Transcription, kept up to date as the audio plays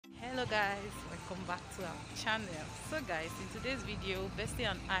Hello guys, welcome back to our channel. So guys, in today's video, Bestie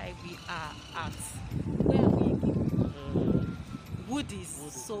and I, we are at, where are we again? Woodies.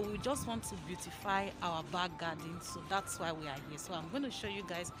 So we just want to beautify our back garden, so that's why we are here. So I'm going to show you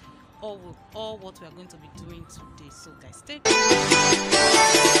guys all what we are going to be doing today. So guys, stay tuned.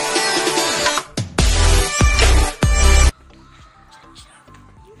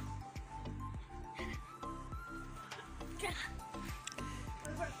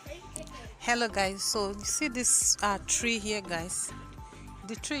 Hello guys, so you see this tree here guys.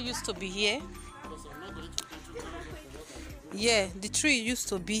 The tree used to be here. Yeah, the tree used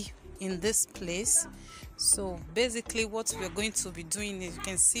to be in this place. So basically what we're going to be doing is, you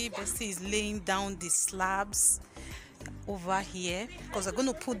can see Bestie is laying down the slabs over here, because we're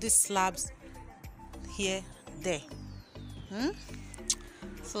going to put these slabs here, there.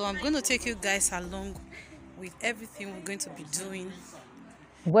 So I'm going to take you guys along with everything we're going to be doing.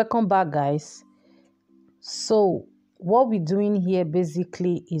 Welcome back guys. So what we're doing here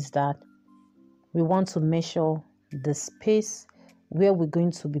basically is that we want to measure the space where we're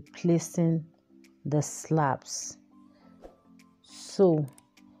going to be placing the slabs. So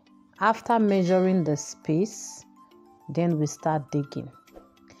after measuring the space, then we start digging.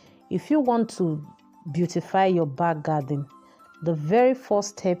 If you want to beautify your back garden, the very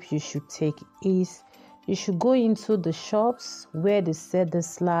first step you should take is you should go into the shops where they sell the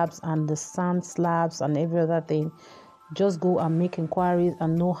slabs and the sand slabs and every other thing. Just go and make inquiries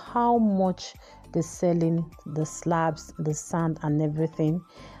and know how much they're selling the slabs, the sand and everything.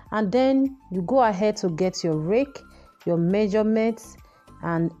 And then you go ahead to get your rake, your measurements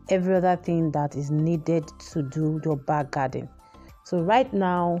and every other thing that is needed to do your back garden. So right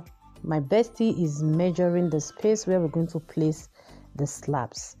now my bestie is measuring the space where we're going to place the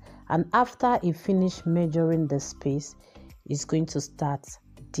slabs. And after he finished measuring the space, he's going to start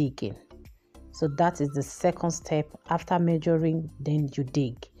digging. So that is the second step. After measuring, then you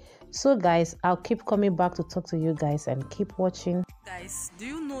dig. So guys, I'll keep coming back to talk to you guys and keep watching. Guys, do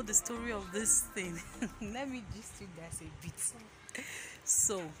you know the story of this thing? Let me gist you guys a bit.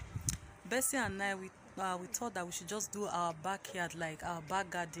 So Bessie and I, we thought that we should just do our backyard, like our back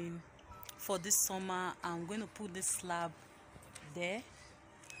garden for this summer. I'm going to put this slab there,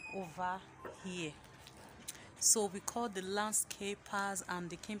 over here. So we called the landscapers and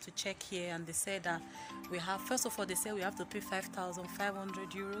they came to check here, and they said that we have, first of all, they said we have to pay 5,500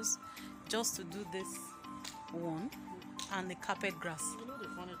 euros just to do this one and the carpet grass. You know the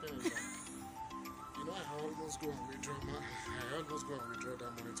funny thing is that, I almost go and withdraw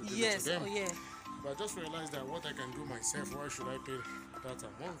that money to give it to them. Oh yeah. But I just realized that what I can do myself, why should I pay that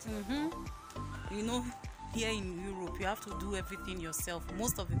amount? You know, here in Europe you have to do everything yourself.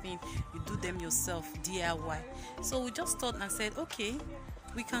 Most of the things you do them yourself, DIY. So we just thought and said, okay,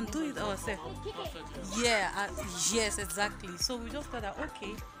 we can do it ourselves. Yeah, yes, exactly. So we just thought that,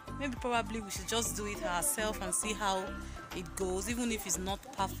 okay, maybe probably we should just do it ourselves and see how it goes, even if it's not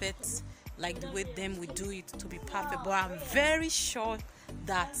perfect like the way them we do it to be perfect. But I'm very sure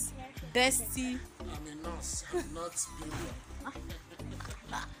that Bestie, I'm a nurse, I'm not builder.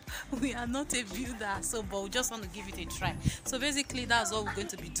 we are not a builder, so but we just want to give it a try. So basically that's what we're going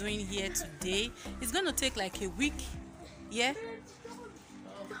to be doing here today. It's going to take like a week. Yeah,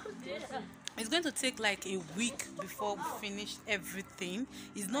 it's going to take like a week before we finish everything.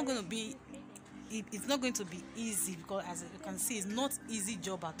 It's not going to be easy, because as you can see, it's not easy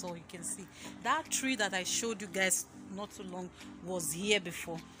job at all. You can see that tree that I showed you guys not too long was here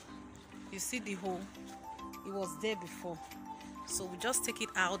before. You see the hole, it was there before. So we just take it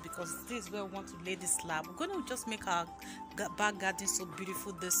out because this is where we want to lay this slab. We're going to just make our back garden so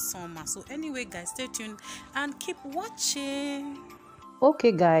beautiful this summer. So anyway guys, stay tuned and keep watching.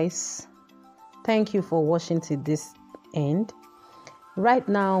 Okay guys, thank you for watching to this end. Right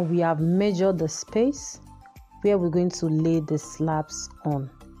now we have measured the space where we're going to lay the slabs on.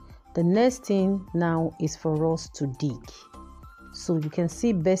 The next thing now is for us to dig. So you can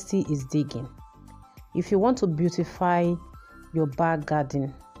see Bestie is digging. If you want to beautify your back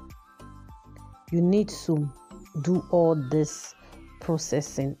garden, you need to do all this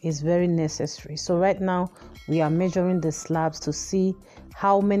processing. It's very necessary. So right now we are measuring the slabs to see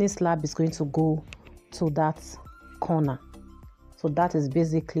how many slabs is going to go to that corner. So that is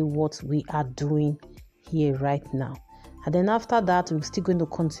basically what we are doing here right now. And then after that, we're still going to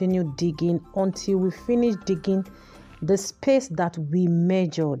continue digging until we finish digging the space that we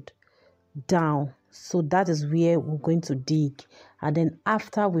measured down. So that is where we're going to dig. And then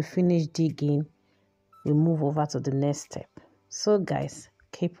after we finish digging, we move over to the next step. So guys,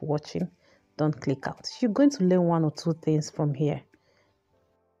 keep watching. Don't click out. You're going to learn one or two things from here.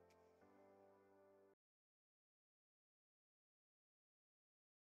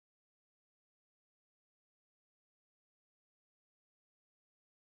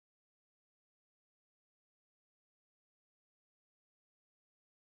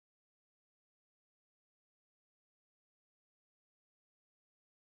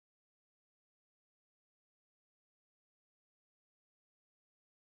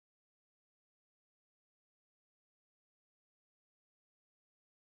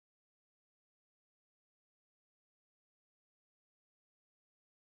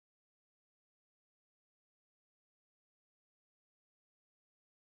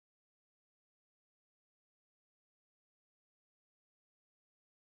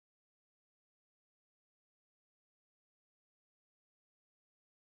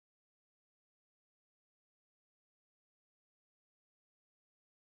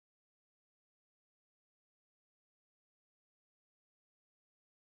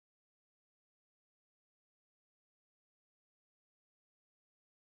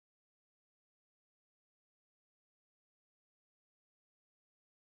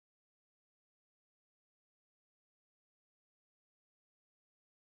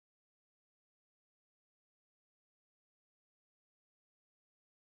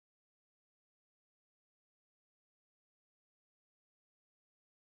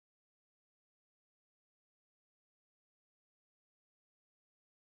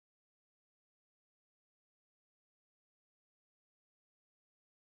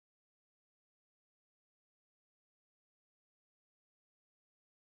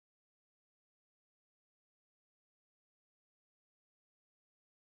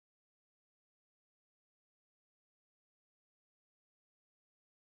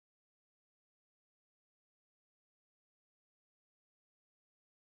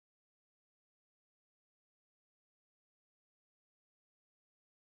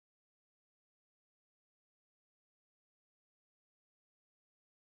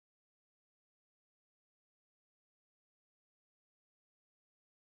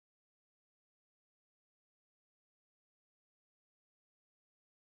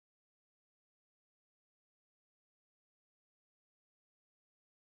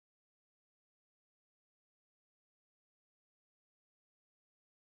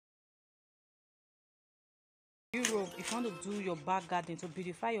 So if you want to do your back garden, to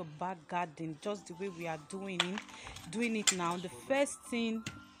beautify your back garden just the way we are doing it now, the first thing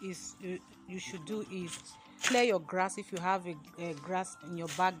is you should do is clear your grass. If you have a grass in your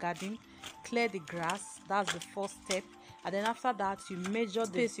back garden, clear the grass. That's the first step. And then after that, you measure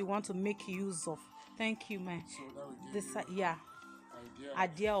the space you want to make use of. Thank you, man. So that will give This you yeah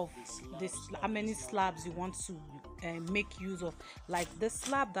idea of this, how many slabs slabs you want to make use of. Like the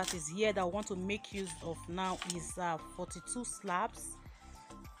slab that is here that I want to make use of now is 42 slabs,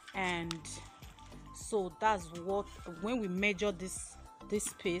 and so that's what, when we measure this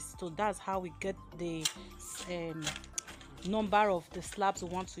space, so that's how we get the number of the slabs we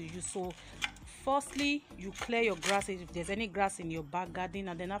want to use. So firstly, you clear your grass if there's any grass in your back garden,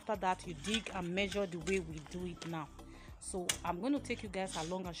 and then after that you dig and measure the way we do it now. So I'm going to take you guys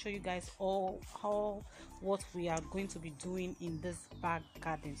along and show you guys all what we are going to be doing in this back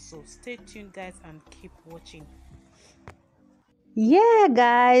garden. So stay tuned, guys, and keep watching. Yeah,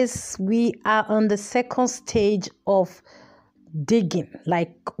 guys, we are on the second stage of digging.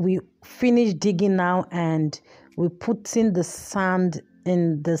 Like, we finished digging now, and we put in the sand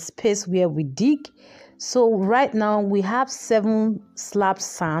in the space where we dig. So right now we have 7 slab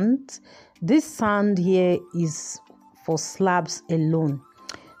sand. This sand here is for slabs alone.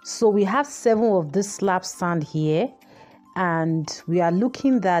 So we have 7 of this slab sand here, and we are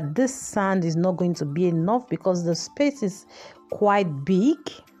looking that this sand is not going to be enough because the space is quite big.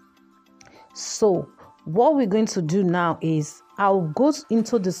 So what we're going to do now is I'll go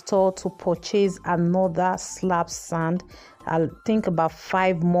into the store to purchase another slab sand. I'll think about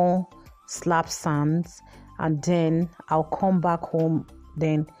 5 more slab sands, and then I'll come back home.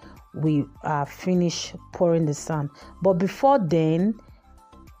 Then we finish pouring the sand. But before then,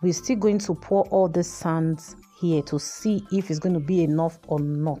 we're still going to pour all the sands here to see if it's going to be enough or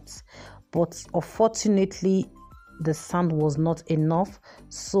not. But unfortunately, the sand was not enough,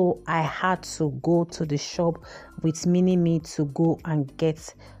 so I had to go to the shop with me to go and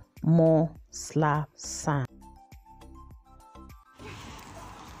get more slab sand.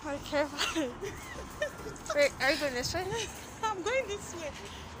 Okay. Wait, are you going this way? I'm going this way.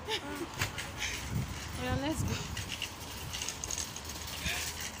 Yeah, let's go.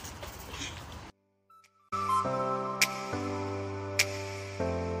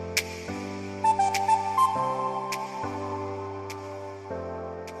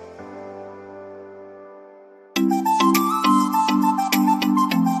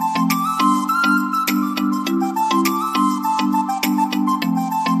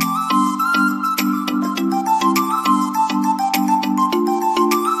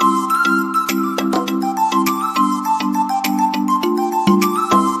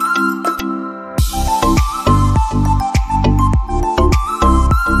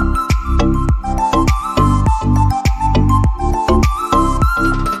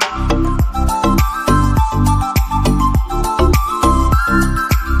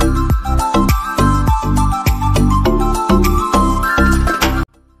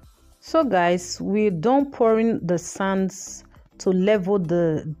 So guys, we're done pouring the sands to level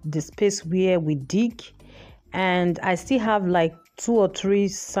the space where we dig, and I still have like 2 or 3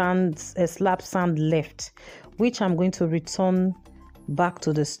 sands, slab sand left, which I'm going to return back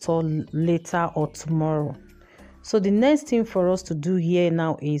to the store later or tomorrow. So the next thing for us to do here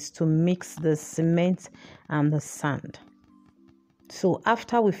now is to mix the cement and the sand. So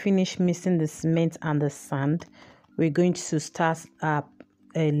after we finish mixing the cement and the sand, we're going to start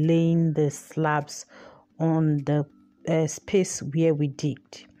laying the slabs on the space where we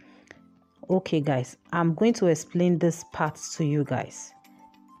digged. Okay guys, I'm going to explain this part to you guys.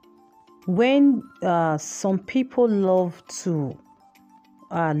 When some people love to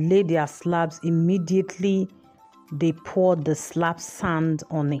lay their slabs, immediately they pour the slab sand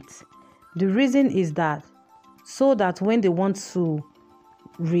on it. The reason is that so that when they want to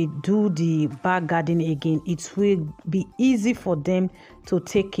redo the back garden again, it will be easy for them to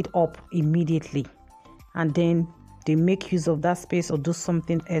take it up immediately, and then they make use of that space or do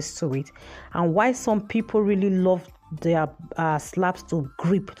something else to it. And why some people really love their slabs to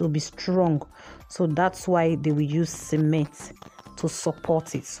grip, to be strong, so that's why they will use cement to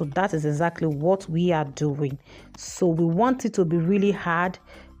support it. So that is exactly what we are doing. So we want it to be really hard,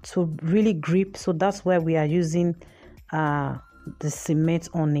 to really grip, so that's why we are using the cement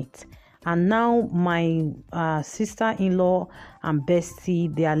on it. And now my sister-in-law and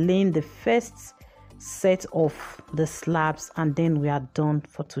bestie, they are laying the first set of the slabs, and then we are done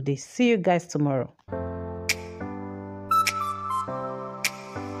for today. See you guys tomorrow.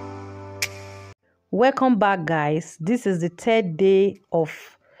 Welcome back guys. This is the 3rd day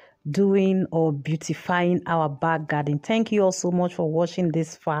of doing or beautifying our back garden. Thank you all so much for watching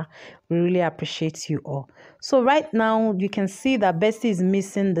this far. We really appreciate you all. So right now you can see that Bestie is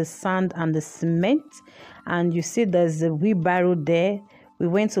missing the sand and the cement, and you see there's a wheelbarrow there. We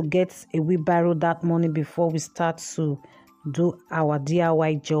went to get a wheelbarrow that morning before we start to do our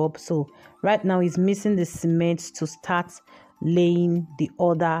DIY job. So right now he's missing the cement to start laying the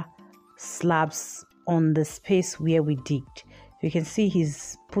other slabs on the space where we digged. You can see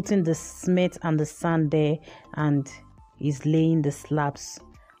he's putting the cement and the sand there, and he's laying the slabs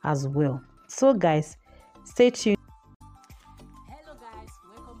as well. So guys, stay tuned. Hello guys,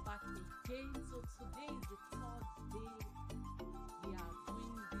 welcome back again. So today is the third day we are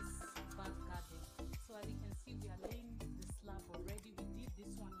doing this back garden. So as you can see, we are laying the slab already. We did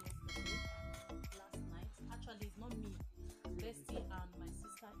this one yesterday, last night. Actually, it's not me, Bestie and my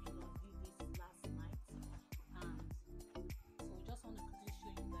sister-in-law did this last night. And so we just want to quickly show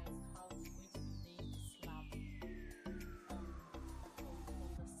you guys how we're going to be laying the slab on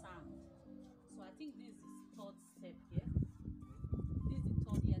the sand. So I think this is third step here. This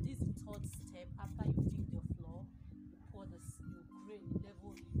is the third step. After you dig the floor, you pour the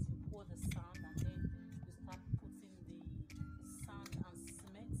level it, you pour the sand, and then you start putting the sand and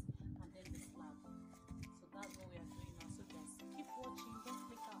cement, and then the slab. So that's what we are doing now. So guys, keep watching, don't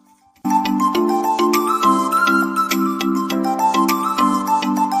click out.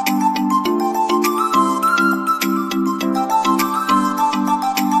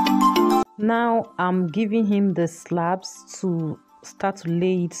 Now I'm giving him the slabs to start to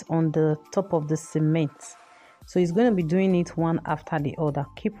lay it on the top of the cement. So he's going to be doing it one after the other.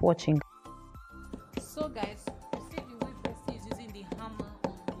 Keep watching. So guys, you see the way Bestie is using the hammer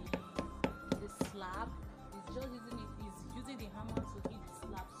on the slab. He's just using the hammer to hit the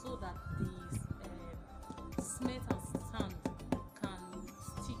slab so that the cement and sand can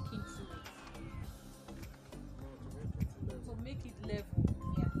stick into it. To make it level.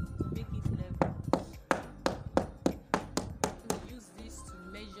 Yeah, to make it level. We use this to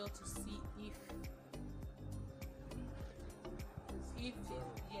measure to see if the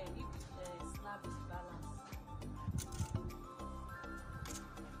slab is balanced.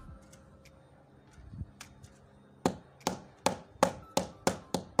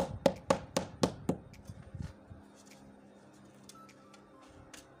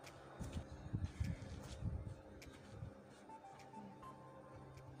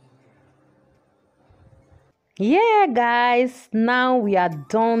 Yeah guys, now we are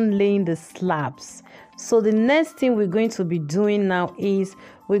done laying the slabs. So the next thing we're going to be doing now is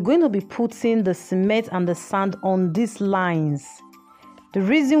we're going to be putting the cement and the sand on these lines. The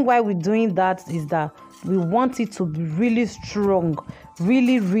reason why we're doing that is that we want it to be really strong,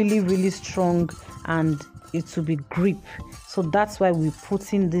 really strong, and it to be grip. So that's why we're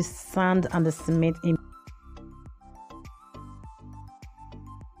putting this sand and the cement in.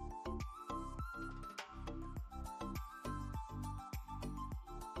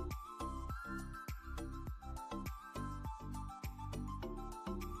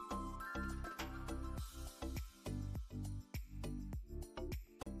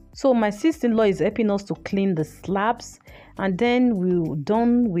 So my sister-in-law is helping us to clean the slabs, and then we're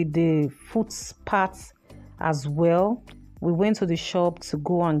done with the foot parts as well. We went to the shop to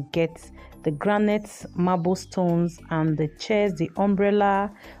go and get the granite marble stones and the chairs, the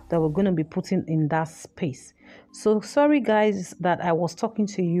umbrella that we're going to be putting in that space. So sorry guys that I was talking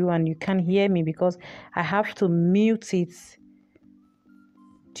to you and you can't hear me because I have to mute it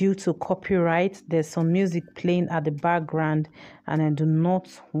due to copyright. There's some music playing at the background and I do not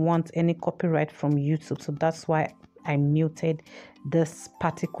want any copyright from YouTube, so that's why I muted this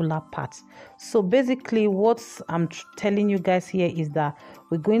particular part. So basically what I'm telling you guys here is that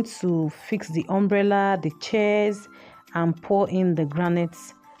we're going to fix the umbrella, the chairs, and pour in the granite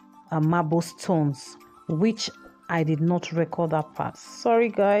marble stones, which I did not record that part. Sorry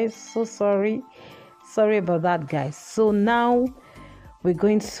guys, so sorry about that guys. So now we're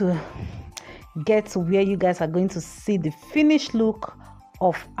going to get to where you guys are going to see the finished look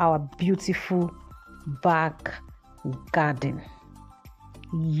of our beautiful back garden.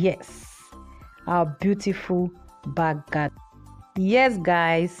 Yes, our beautiful back garden. Yes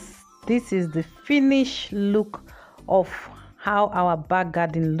guys, this is the finished look of how our back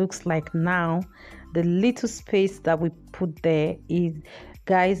garden looks like now. The little space that we put there is,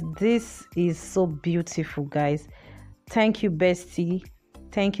 guys, this is so beautiful guys. Thank you Bestie,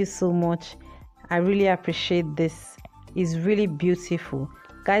 thank you so much. I really appreciate this. It's really beautiful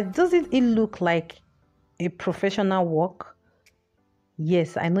guys. Doesn't it look like a professional work?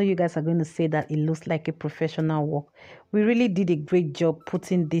 Yes, I know you guys are going to say that it looks like a professional work, We really did a great job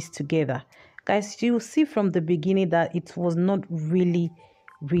putting this together. Guys, you will see from the beginning that it was not really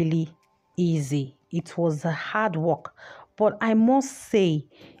easy. It was a hard work. But I must say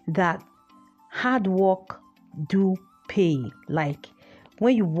that hard work do pay. Like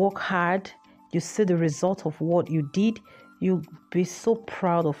when you work hard, you see the result of what you did, you'll be so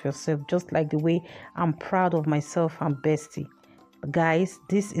proud of yourself, just like the way I'm proud of myself and Bestie. Guys,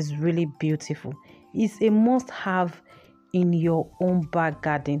 this is really beautiful. It's a must-have in your own back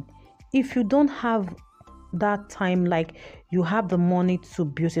garden. If you don't have that time, like you have the money to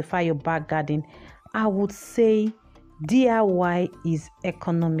beautify your back garden, I would say DIY is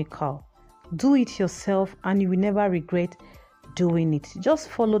economical. Do it yourself and you will never regret doing it. Just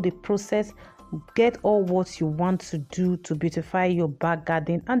follow the process, get all what you want to do to beautify your back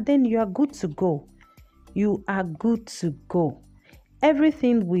garden, and then you are good to go. You are good to go.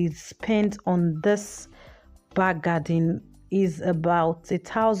 Everything we spent on this back garden is about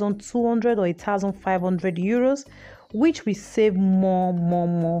 1,200 or 1,500 euros, which we save more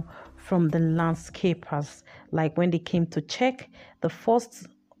from the landscapers. Like when they came to check the first,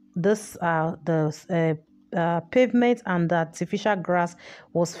 pavement and the artificial grass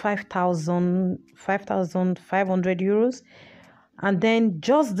was 5,500 euros, and then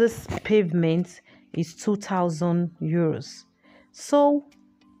just this pavement is 2,000 euros. So,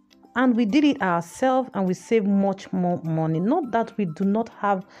 and we did it ourselves and we save much more money. Not that we do not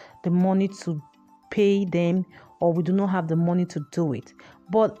have the money to pay them or we do not have the money to do it,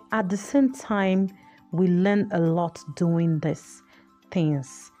 but at the same time we learn a lot doing these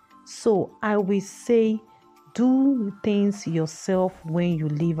things. So I will say, do things yourself when you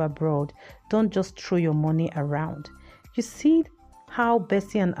live abroad. Don't just throw your money around. You see how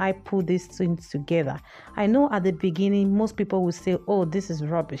Bessie and I put these things together. I know at the beginning most people will say, oh, this is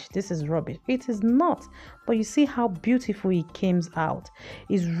rubbish, this is rubbish. It is not, but you see how beautiful it came out.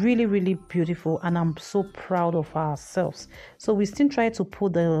 It's really beautiful, and I'm so proud of ourselves. So we still try to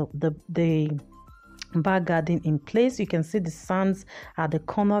put the back garden in place. You can see the sands at the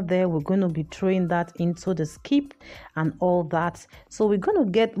corner there. We're going to be throwing that into the skip and all that. So we're going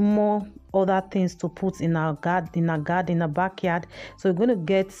to get more other things to put in our garden, in our backyard. So we're going to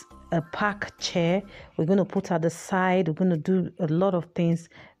get a park chair. We're going to put at the side. We're going to do a lot of things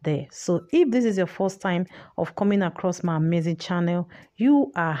there. So if this is your first time of coming across my amazing channel,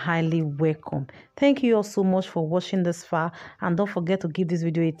 you are highly welcome. Thank you all so much for watching this far, and don't forget to give this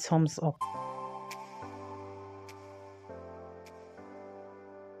video a thumbs up.